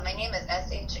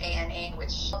S-H-A-N-A,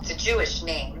 which it's a Jewish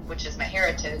name, which is my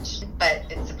heritage, but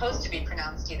it's supposed to be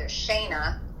pronounced either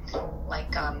Shana,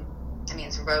 like it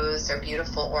means rose or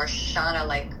beautiful, or Shana,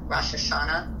 like Rosh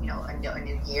Hashanah, a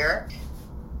new year.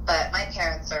 But my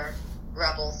parents are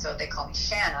rebels, so they call me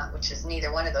Shana, which is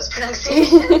neither one of those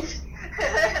pronunciations.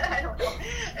 I don't know.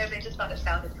 They just thought it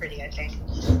sounded pretty, I think.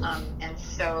 And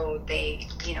so they,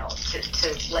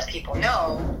 to let people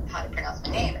know how to pronounce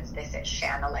my name, they say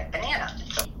Shana, like banana.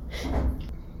 So,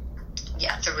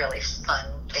 yeah, it's a really fun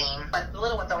theme. But the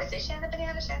little ones always say Shana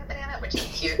banana, which is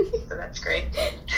cute. So that's great.